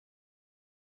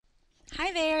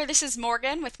Hi there, this is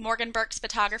Morgan with Morgan Burks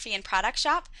Photography and Product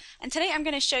Shop, and today I'm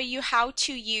going to show you how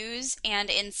to use and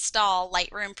install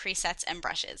Lightroom presets and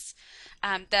brushes.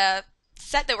 The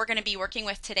set that we're going to be working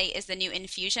with today is the new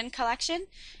Infusion Collection,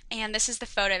 and this is the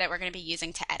photo that we're going to be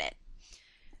using to edit.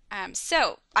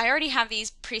 So I already have these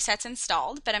presets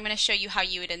installed, but I'm going to show you how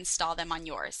you would install them on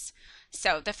yours.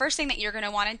 So the first thing that you're going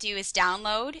to want to do is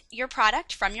download your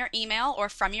product from your email or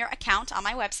from your account on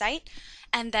my website,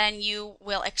 and then you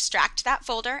will extract that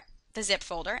folder, the zip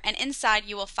folder, and inside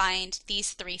you will find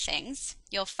these three things.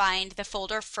 You'll find the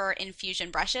folder for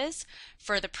Infusion brushes,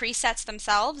 for the presets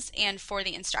themselves, and for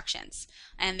the instructions.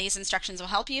 And these instructions will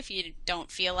help you if you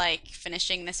don't feel like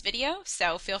finishing this video,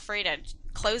 so feel free to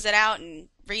close it out and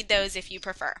read those if you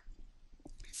prefer.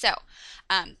 So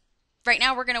right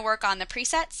now we're going to work on the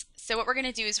presets. So what we're going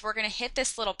to do is we're going to hit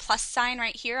this little plus sign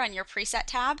right here on your preset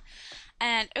tab.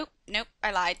 And, oh, nope,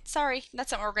 I lied. Sorry,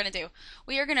 that's not what we're going to do.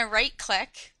 We are going to right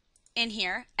click in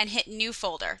here and hit new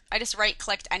folder. I just right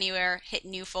clicked anywhere, hit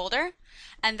new folder,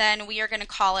 and then we are going to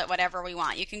call it whatever we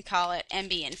want. You can call it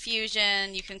MB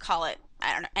Infusion, you can call it,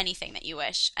 I don't know, anything that you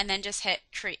wish, and then just hit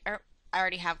create. I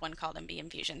already have one called MB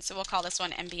Infusion, so we'll call this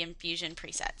one MB Infusion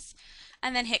Presets,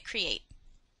 and then hit create.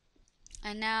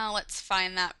 And now let's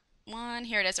find that one.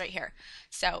 Here it is right here.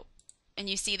 So, and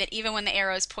you see that even when the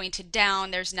arrow is pointed down,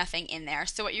 there's nothing in there.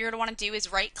 So what you're going to want to do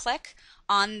is right click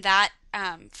on that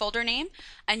folder name,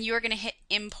 and you're going to hit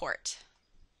import.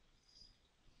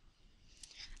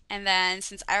 And then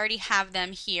since I already have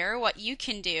them here, what you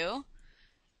can do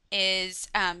is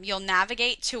you'll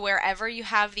navigate to wherever you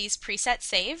have these presets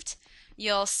saved.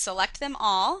 You'll select them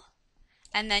all,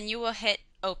 and then you will hit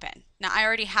open. Now I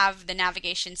already have the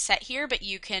navigation set here, but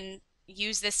you can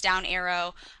use this down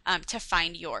arrow to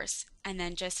find yours, and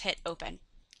then just hit open.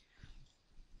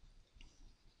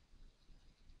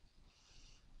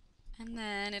 And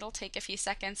then it'll take a few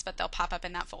seconds, but they'll pop up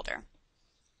in that folder.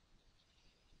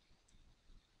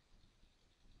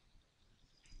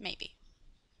 Maybe.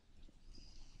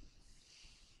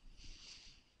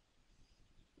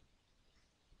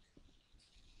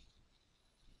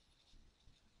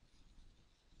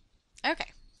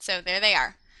 Okay, so there they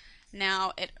are.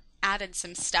 Now it added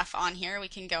some stuff on here. We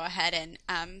can go ahead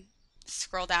and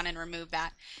scroll down and remove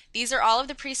that. These are all of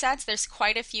the presets. There's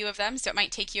quite a few of them, so it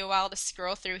might take you a while to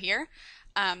scroll through here.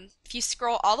 If you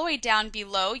scroll all the way down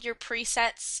below your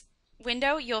presets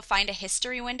window, you'll find a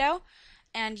history window,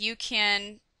 and you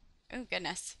can, oh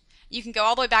goodness, you can go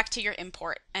all the way back to your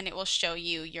import, and it will show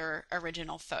you your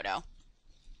original photo.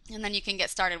 And then you can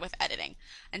get started with editing.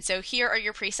 And so here are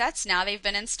your presets. Now they've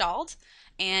been installed,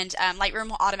 and Lightroom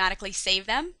will automatically save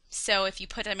them. So if you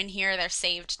put them in here, they're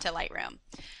saved to Lightroom.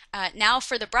 Now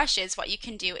for the brushes, what you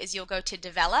can do is you'll go to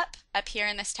Develop up here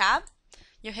in this tab.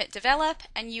 You'll hit Develop,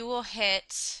 and you will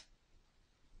hit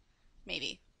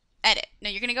maybe Edit. No,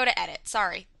 you're going to go to Edit.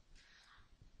 Sorry.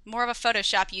 More of a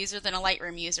Photoshop user than a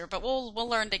Lightroom user, but we'll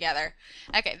learn together.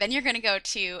 Okay, then you're going to go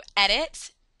to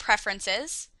Edit,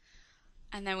 Preferences.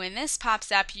 And then when this pops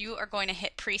up, you are going to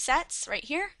hit Presets right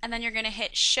here, and then you're going to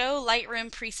hit Show Lightroom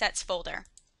Presets Folder.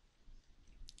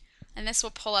 And this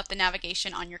will pull up the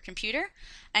navigation on your computer,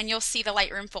 and you'll see the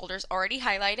Lightroom folders already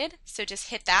highlighted. So just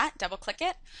hit that, double click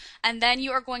it, and then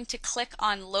you are going to click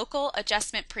on Local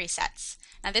Adjustment Presets.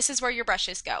 Now this is where your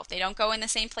brushes go. They don't go in the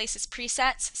same place as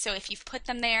presets, so if you've put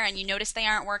them there and you notice they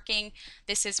aren't working,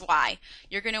 this is why.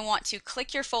 You're going to want to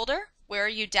click your folder where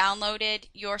you downloaded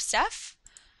your stuff,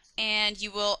 and you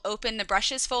will open the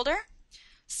brushes folder,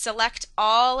 select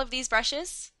all of these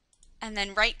brushes, and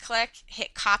then right click,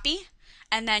 hit copy,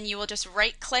 and then you will just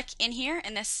right click in here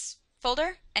in this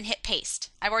folder and hit paste.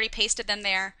 I've already pasted them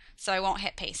there, so I won't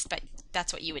hit paste, but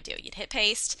that's what you would do. You'd hit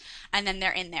paste, and then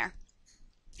they're in there.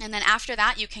 And then after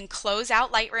that, you can close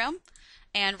out Lightroom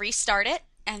and restart it,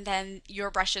 and then your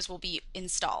brushes will be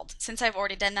installed. Since I've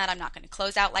already done that, I'm not going to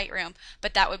close out Lightroom,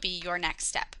 but that would be your next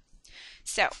step.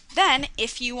 So then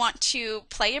if you want to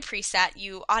play a preset,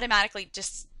 you automatically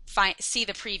just see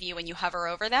the preview when you hover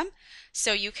over them.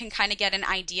 So you can kind of get an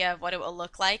idea of what it will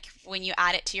look like when you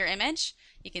add it to your image.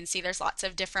 You can see there's lots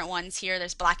of different ones here.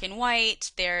 There's black and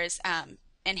white, there's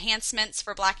enhancements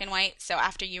for black and white. So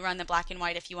after you run the black and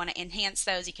white, if you want to enhance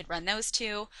those, you could run those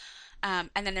too.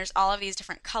 And then there's all of these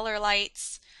different color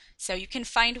lights. So you can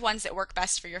find ones that work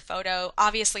best for your photo.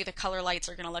 Obviously the color lights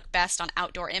are going to look best on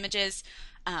outdoor images.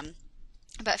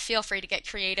 But feel free to get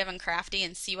creative and crafty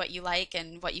and see what you like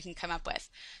and what you can come up with.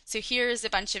 So here's a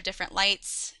bunch of different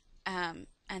lights, and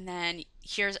then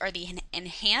here's are the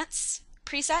enhance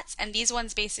presets, and these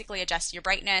ones basically adjust your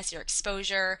brightness, your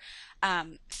exposure,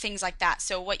 things like that.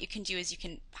 So what you can do is you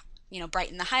can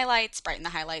brighten the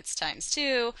highlights times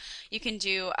 2. You can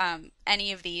do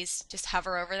any of these, just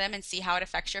hover over them and see how it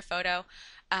affects your photo.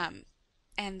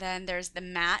 And then there's the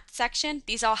matte section.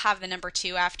 These all have the number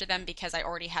 2 after them because I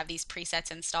already have these presets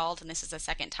installed, and this is the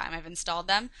second time I've installed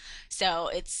them. So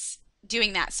it's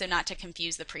doing that so not to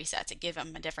confuse the presets. It give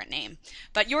them a different name.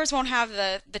 But yours won't have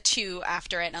the 2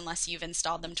 after it unless you've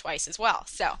installed them twice as well.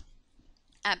 So,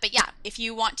 but yeah, if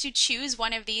you want to choose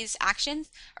one of these actions,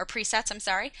 or presets, I'm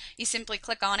sorry, you simply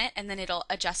click on it and then it'll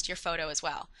adjust your photo as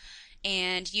well.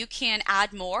 And you can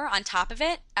add more on top of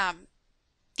it.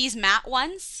 These matte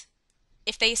ones,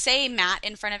 if they say matte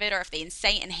in front of it or if they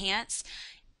say enhance,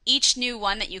 each new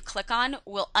one that you click on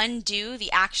will undo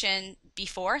the action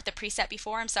before, the preset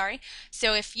before, I'm sorry.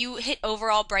 So if you hit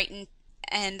overall brighten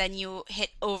and then you hit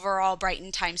overall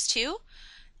brighten times 2,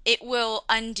 it will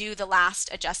undo the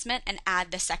last adjustment and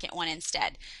add the second one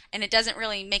instead. And it doesn't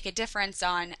really make a difference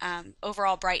on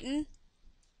overall brighten,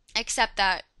 except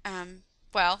that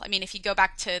well, I mean, if you go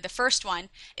back to the first one,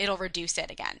 it'll reduce it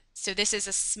again. So this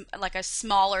is like a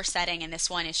smaller setting, and this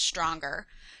one is stronger.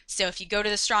 So if you go to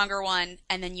the stronger one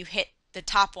and then you hit the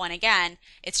top one again,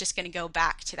 it's just going to go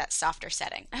back to that softer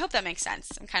setting. I hope that makes sense.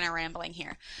 I'm kind of rambling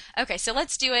here. Okay, so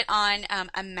let's do it on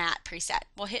a matte preset.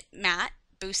 We'll hit matte,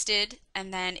 boosted,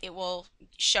 and then it will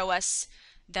show us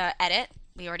the edit.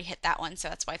 We already hit that one, so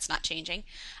that's why it's not changing.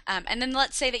 And then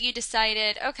let's say that you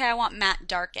decided, okay, I want matte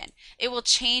darken. It will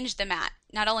change the matte.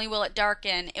 Not only will it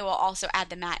darken, it will also add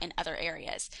the matte in other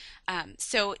areas.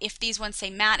 So if these ones say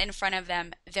matte in front of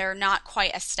them, they're not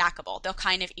quite as stackable. They'll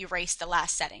kind of erase the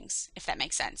last settings, if that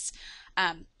makes sense.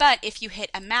 But if you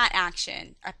hit a matte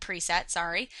action, a preset,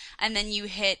 sorry, and then you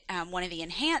hit one of the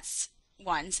enhance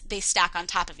ones, they stack on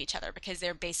top of each other because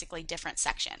they're basically different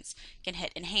sections. You can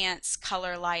hit enhance,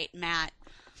 color, light, matte.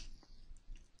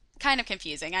 Kind of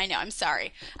confusing, I know, I'm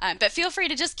sorry. But feel free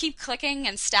to just keep clicking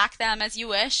and stack them as you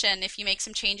wish, and if you make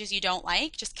some changes you don't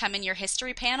like, just come in your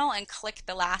history panel and click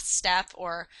the last step,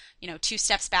 or 2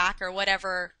 steps back, or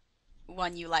whatever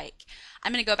one you like.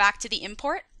 I'm going to go back to the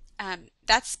import.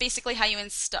 That's basically how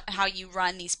you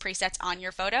run these presets on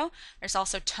your photo. There's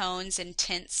also tones and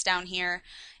tints down here,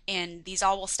 and these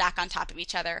all will stack on top of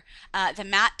each other. The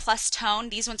matte plus tone,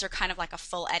 these ones are kind of like a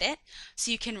full edit, so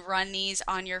you can run these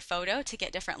on your photo to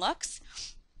get different looks.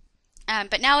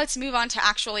 But now let's move on to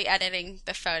actually editing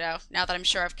the photo, now that I'm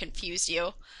sure I've confused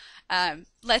you.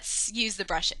 Let's use the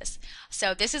brushes.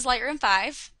 So this is Lightroom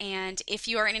 5, and if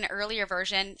you are in an earlier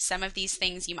version, some of these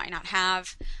things you might not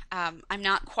have. I'm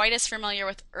not quite as familiar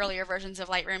with earlier versions of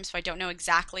Lightroom, so I don't know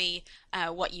exactly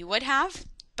what you would have,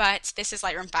 but this is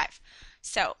Lightroom 5.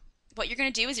 So what you're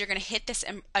going to do is you're going to hit this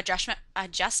adjustment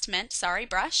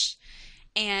brush,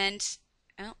 and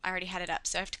oh, I already had it up,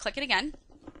 so I have to click it again.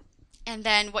 And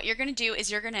then what you're going to do is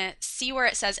you're going to see where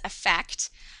it says effect,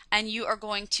 and you are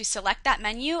going to select that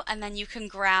menu, and then you can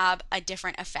grab a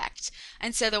different effect.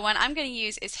 And so the one I'm going to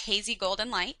use is Hazy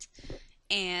Golden Light,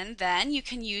 and then you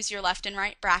can use your left and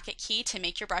right bracket key to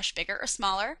make your brush bigger or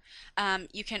smaller.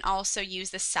 You can also use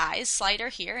the size slider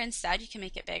here instead. You can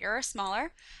make it bigger or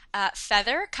smaller.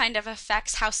 Feather kind of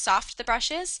affects how soft the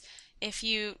brush is. If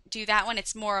you do that one,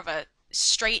 it's more of a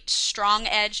straight,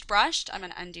 strong-edged brush. I'm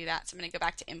going to undo that, so I'm going to go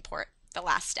back to import, the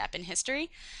last step in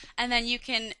history. And then you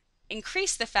can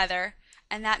increase the feather,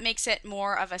 and that makes it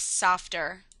more of a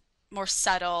softer, more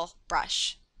subtle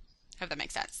brush. Hope that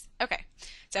makes sense. Okay,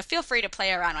 so feel free to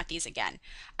play around with these again.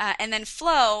 And then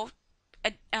flow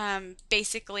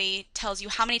basically tells you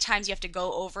how many times you have to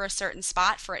go over a certain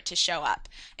spot for it to show up.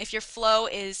 If your flow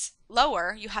is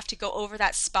lower, you have to go over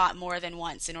that spot more than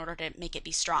once in order to make it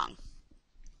be strong.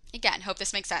 Again, hope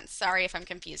this makes sense. Sorry if I'm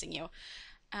confusing you.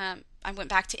 I went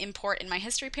back to import in my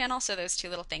history panel, so those 2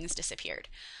 little things disappeared.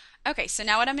 Okay, so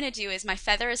now what I'm going to do is my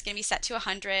feather is going to be set to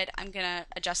 100. I'm going to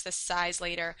adjust the size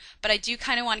later, but I do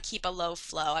kind of want to keep a low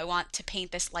flow. I want to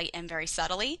paint this light in very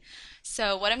subtly.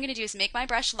 So what I'm going to do is make my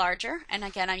brush larger, and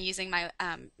again I'm using my,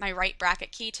 my right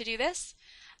bracket key to do this.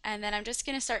 And then I'm just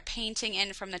going to start painting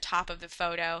in from the top of the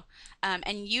photo.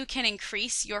 And you can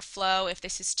increase your flow if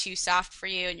this is too soft for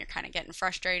you and you're kind of getting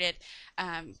frustrated.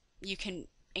 You can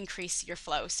increase your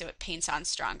flow so it paints on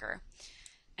stronger.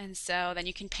 And so then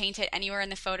you can paint it anywhere in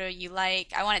the photo you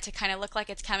like. I want it to kind of look like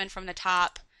it's coming from the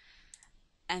top.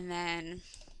 And then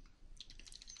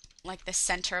like the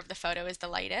center of the photo is the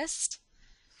lightest.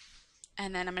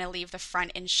 And then I'm going to leave the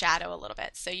front in shadow a little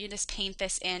bit. So you just paint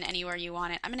this in anywhere you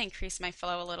want it. I'm going to increase my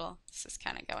flow a little. This is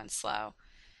kind of going slow.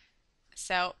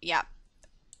 So yeah,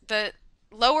 the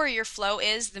lower your flow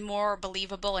is, the more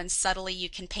believable and subtly you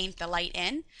can paint the light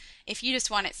in. If you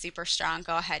just want it super strong,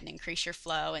 go ahead and increase your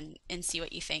flow and see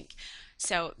what you think.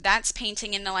 So that's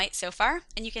painting in the light so far.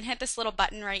 And you can hit this little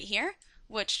button right here,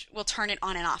 which will turn it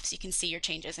on and off so you can see your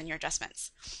changes and your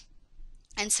adjustments.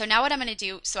 And so now what I'm going to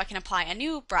do so I can apply a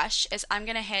new brush is I'm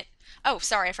going to hit, oh,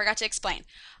 sorry, I forgot to explain.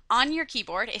 On your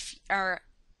keyboard,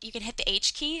 you can hit the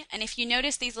H key, and if you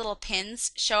notice these little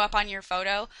pins show up on your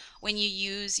photo when you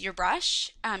use your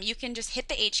brush, you can just hit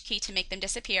the H key to make them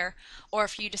disappear, or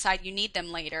if you decide you need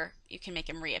them later, you can make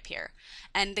them reappear.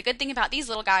 And the good thing about these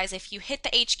little guys, if you hit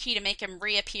the H key to make them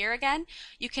reappear again,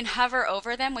 you can hover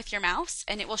over them with your mouse,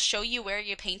 and it will show you where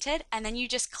you painted, and then you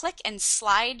just click and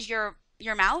slide your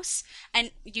mouse,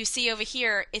 and you see over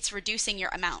here it's reducing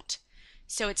your amount.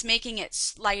 So it's making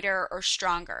it lighter or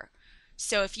stronger.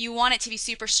 So if you want it to be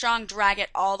super strong, drag it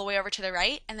all the way over to the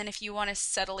right, and then if you want to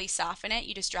subtly soften it,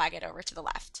 you just drag it over to the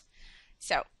left.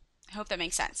 So I hope that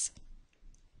makes sense.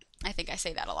 I think I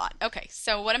say that a lot. Okay,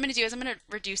 so what I'm going to do is I'm going to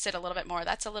reduce it a little bit more.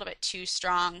 That's a little bit too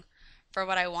strong for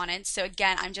what I wanted. So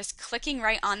again, I'm just clicking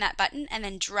right on that button and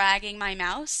then dragging my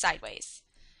mouse sideways.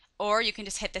 Or you can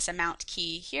just hit this amount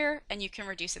key here and you can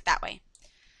reduce it that way.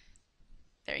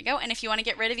 There you go. And if you want to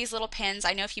get rid of these little pins,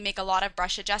 I know if you make a lot of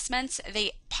brush adjustments,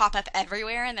 they pop up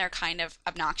everywhere and they're kind of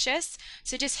obnoxious.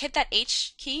 So just hit that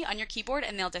H key on your keyboard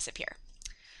and they'll disappear.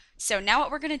 So now what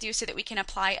we're going to do so that we can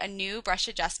apply a new brush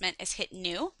adjustment is hit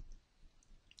New.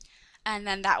 And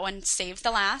then that one saves the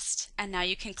last. And now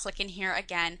you can click in here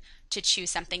again to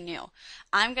choose something new.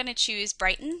 I'm going to choose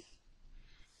Brighten,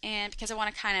 and because I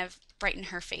want to kind of brighten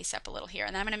her face up a little here.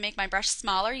 And then I'm going to make my brush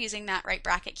smaller using that right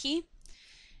bracket key.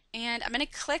 And I'm going to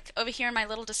click over here in my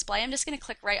little display. I'm just going to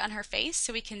click right on her face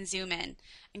so we can zoom in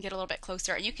and get a little bit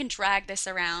closer. And you can drag this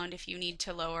around if you need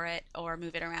to lower it or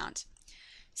move it around.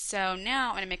 So now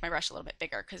I'm going to make my brush a little bit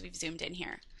bigger because we've zoomed in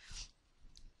here.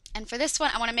 And for this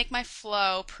one, I want to make my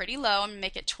flow pretty low. I'm going to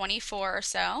make it 24 or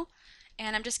so.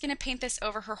 And I'm just going to paint this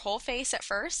over her whole face at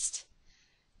first.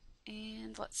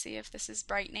 And let's see if this is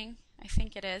brightening. I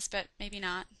think it is, but maybe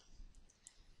not.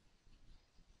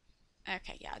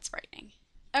 Okay, yeah, it's brightening.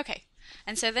 Okay,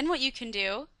 and so then what you can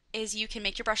do is you can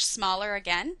make your brush smaller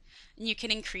again, and you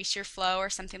can increase your flow or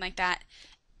something like that,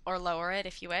 or lower it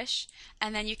if you wish,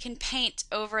 and then you can paint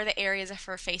over the areas of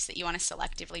her face that you want to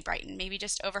selectively brighten, maybe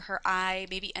just over her eye,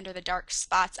 maybe under the dark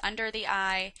spots under the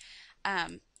eye,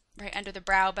 right under the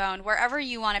brow bone, wherever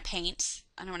you want to paint.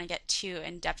 I don't want to get too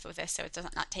in depth with this so it's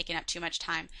not taking up too much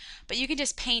time, but you can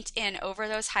just paint in over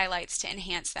those highlights to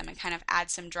enhance them and kind of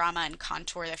add some drama and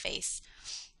contour the face.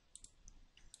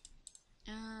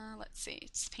 Let's see,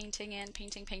 it's painting in,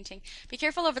 painting. Be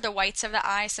careful over the whites of the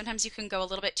eye. Sometimes you can go a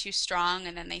little bit too strong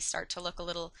and then they start to look a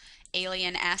little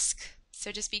alien-esque.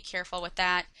 So just be careful with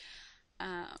that.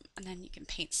 And then you can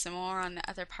paint some more on the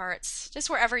other parts, just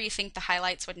wherever you think the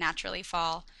highlights would naturally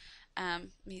fall. Let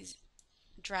me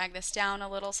drag this down a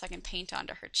little so I can paint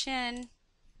onto her chin.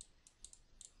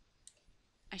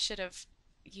 I should have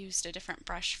used a different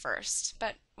brush first,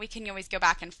 but we can always go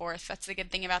back and forth. That's the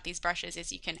good thing about these brushes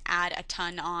is you can add a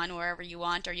ton on wherever you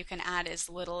want, or you can add as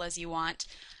little as you want.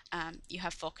 You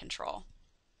have full control.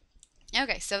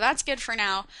 Okay, so that's good for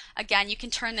now. Again, you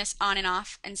can turn this on and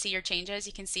off and see your changes.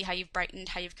 You can see how you've brightened,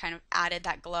 how you've kind of added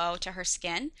that glow to her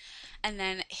skin. And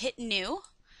then hit New,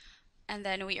 and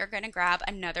then we are going to grab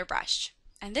another brush.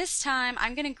 And this time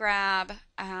I'm going to grab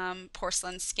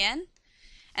Porcelain Skin.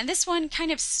 And this one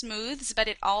kind of smooths, but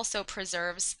it also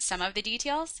preserves some of the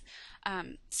details.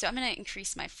 So I'm going to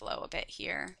increase my flow a bit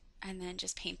here and then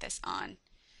just paint this on.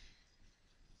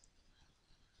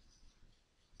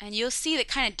 And you'll see that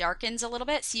kind of darkens a little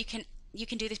bit, so you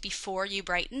can do this before you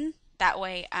brighten. That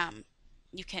way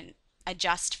you can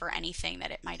adjust for anything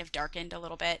that it might have darkened a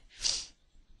little bit.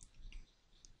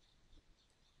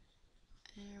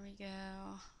 There we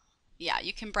go. Yeah,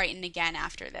 you can brighten again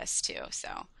after this too.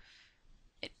 So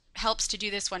helps to do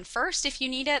this one first if you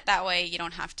need it. That way you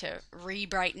don't have to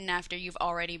re-brighten after you've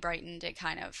already brightened.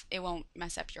 It won't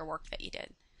mess up your work that you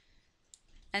did.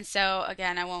 And so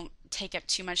again, I won't take up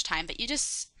too much time, but you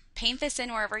just paint this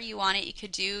in wherever you want it. You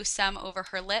could do some over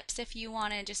her lips if you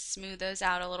want to just smooth those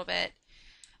out a little bit.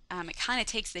 It kind of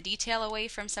takes the detail away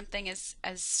from something as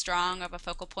strong of a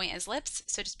focal point as lips,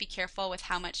 so just be careful with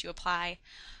how much you apply.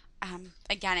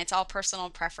 Again, it's all personal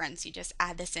preference. You just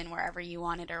add this in wherever you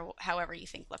want it or however you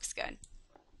think looks good.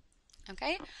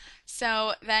 Okay,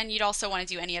 so then you'd also want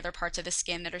to do any other parts of the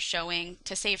skin that are showing.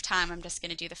 To save time, I'm just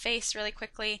going to do the face really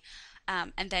quickly,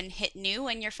 and then hit New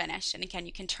when you're finished. And again,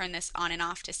 you can turn this on and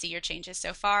off to see your changes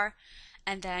so far,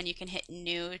 and then you can hit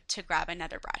New to grab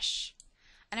another brush.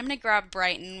 And I'm going to grab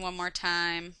Brighten one more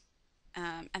time,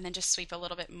 and then just sweep a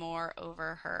little bit more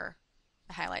over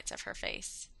the highlights of her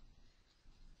face.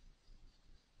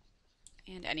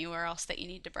 And anywhere else that you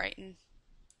need to brighten.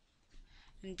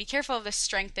 And be careful of the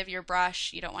strength of your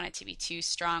brush. You don't want it to be too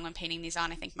strong when painting these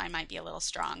on. I think mine might be a little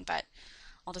strong, but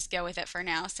I'll just go with it for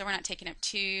now so we're not taking up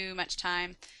too much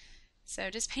time.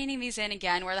 So just painting these in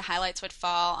again where the highlights would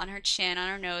fall, on her chin, on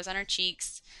her nose, on her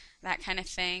cheeks, that kind of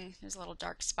thing. There's a little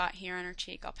dark spot here on her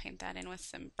cheek. I'll paint that in with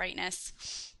some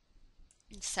brightness.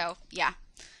 So yeah,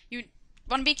 you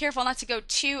want to be careful not to go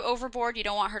too overboard. You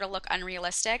don't want her to look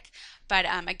unrealistic, but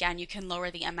again, you can lower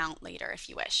the amount later if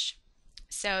you wish.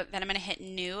 So then I'm going to hit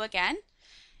new again,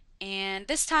 and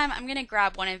this time I'm going to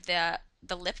grab one of the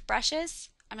lip brushes.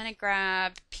 I'm going to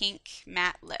grab pink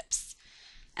matte lips.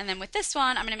 And then with this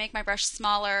one, I'm going to make my brush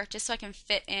smaller just so I can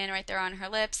fit in right there on her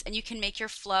lips. And you can make your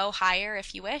flow higher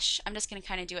if you wish. I'm just going to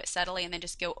kind of do it subtly and then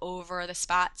just go over the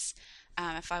spots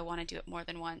if I want to do it more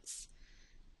than once.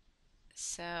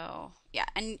 So yeah,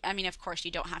 and I mean, of course,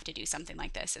 you don't have to do something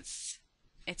like this.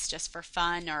 It's just for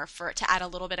fun or for to add a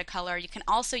little bit of color. You can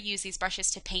also use these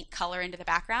brushes to paint color into the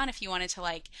background if you wanted to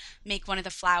like make one of the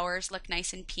flowers look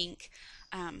nice and pink.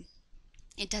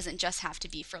 It doesn't just have to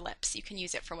be for lips. You can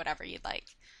use it for whatever you'd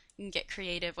like. You can get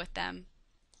creative with them.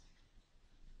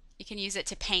 You can use it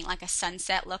to paint like a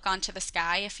sunset look onto the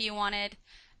sky if you wanted.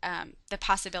 The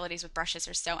possibilities with brushes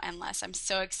are so endless. I'm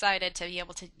so excited to be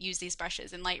able to use these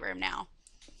brushes in Lightroom now.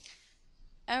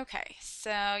 Okay, so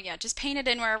yeah, just paint it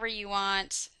in wherever you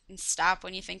want and stop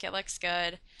when you think it looks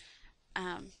good.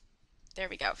 There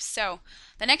we go. So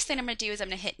the next thing I'm going to do is I'm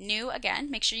going to hit new again.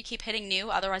 Make sure you keep hitting new,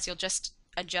 otherwise you'll just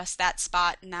adjust that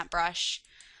spot in that brush.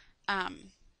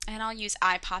 And I'll use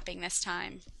eye popping this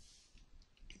time.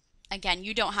 Again,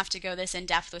 you don't have to go this in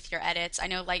depth with your edits. I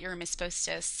know Lightroom is supposed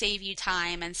to save you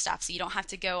time and stuff, so you don't have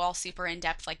to go all super in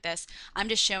depth like this. I'm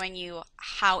just showing you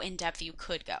how in depth you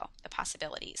could go, the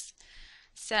possibilities.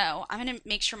 So I'm going to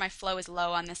make sure my flow is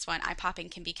low on this one. Eye popping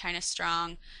can be kind of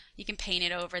strong. You can paint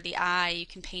it over the eye. You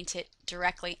can paint it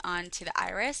directly onto the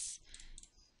iris.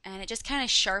 And it just kind of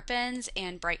sharpens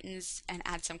and brightens and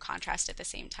adds some contrast at the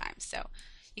same time. So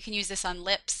you can use this on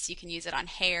lips. You can use it on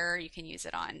hair. You can use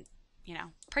it on, you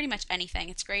know, pretty much anything.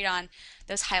 It's great on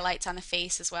those highlights on the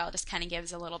face as well. It just kind of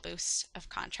gives a little boost of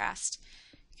contrast.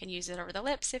 You can use it over the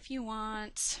lips if you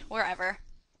want, wherever.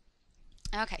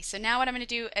 Okay, so now what I'm going to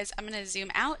do is I'm going to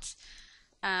zoom out.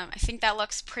 I think that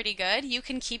looks pretty good. You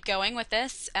can keep going with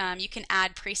this. You can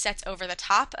add presets over the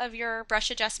top of your brush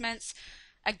adjustments.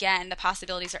 Again, the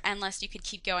possibilities are endless. You could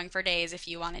keep going for days if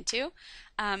you wanted to.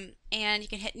 And you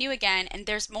can hit new again, and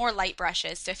there's more light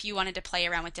brushes. So if you wanted to play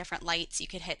around with different lights, you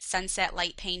could hit sunset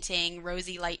light painting,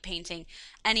 rosy light painting,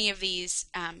 any of these,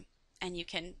 and you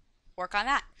can work on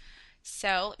that.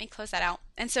 So let me close that out.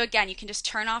 And so again, you can just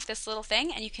turn off this little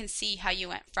thing and you can see how you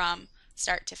went from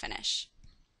start to finish.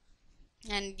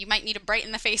 And you might need to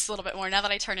brighten the face a little bit more. Now that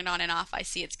I turn it on and off, I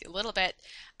see it's a little bit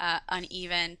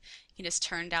uneven. You can just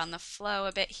turn down the flow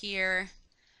a bit here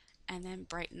and then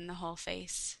brighten the whole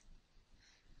face.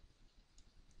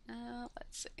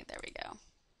 Let's see, there we go.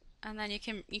 And then you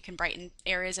can brighten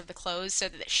areas of the clothes so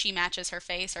that she matches her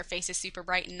face. Her face is super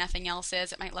bright and nothing else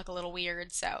is. It might look a little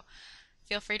weird, so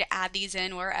feel free to add these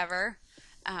in wherever.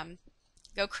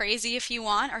 Go crazy if you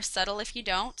want or subtle if you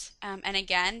don't. And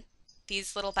again,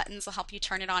 these little buttons will help you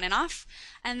turn it on and off.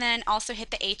 And then also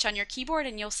hit the H on your keyboard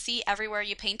and you'll see everywhere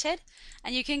you painted.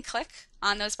 And you can click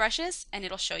on those brushes and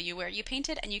it'll show you where you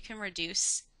painted, and you can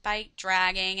reduce by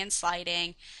dragging and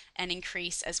sliding and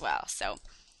increase as well. So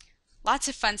lots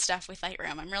of fun stuff with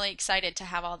Lightroom. I'm really excited to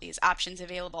have all these options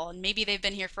available, and maybe they've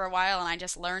been here for a while and I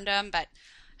just learned them, but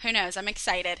who knows? I'm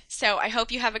excited. So I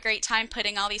hope you have a great time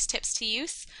putting all these tips to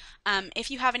use.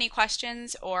 If you have any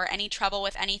questions or any trouble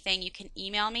with anything, you can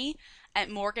email me at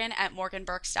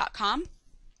morgan@morganburks.com.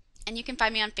 And you can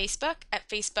find me on Facebook at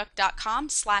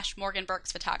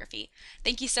facebook.com/morganburksphotography.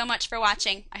 Thank you so much for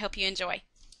watching. I hope you enjoy.